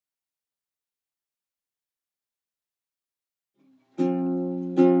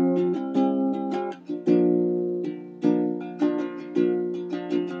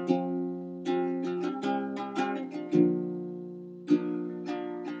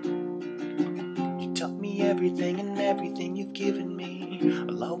me everything, and everything you've given me,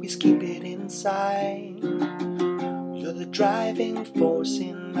 I'll always keep it inside. You're the driving force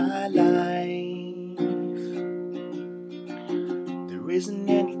in my life. There isn't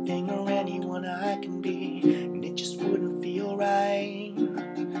anything or anyone I can be, and it just wouldn't feel right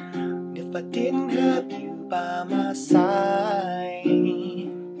if I didn't have you by my side.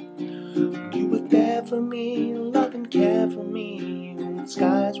 You were there for me, love and care for me when the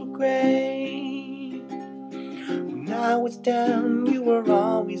skies were gray. When I was down, you were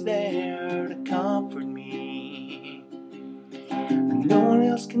always there to comfort me. And no one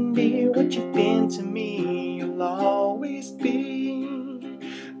else can be what you've been to me. You'll always be,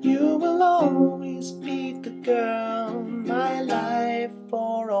 you will always be the girl in my life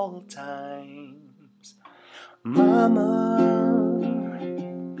for all times. Mama,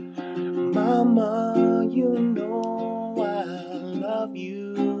 Mama, you know I love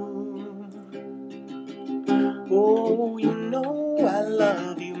you. Oh, you know I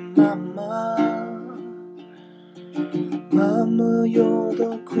love you, Mama. Mama, you're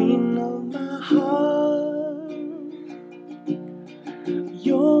the queen of my heart.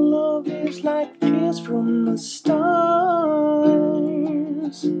 Your love is like tears from the stars.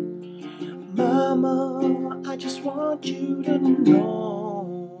 Mama, I just want you to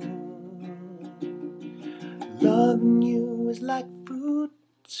know, loving you is like food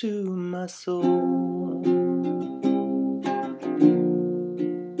to my soul.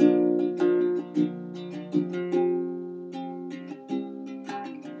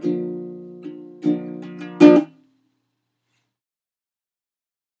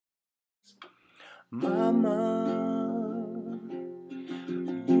 Mama,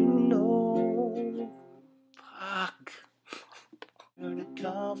 you know, fuck, you're to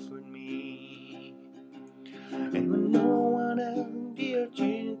comfort me. And when no one else be a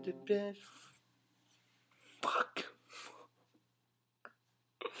dream to be, fuck.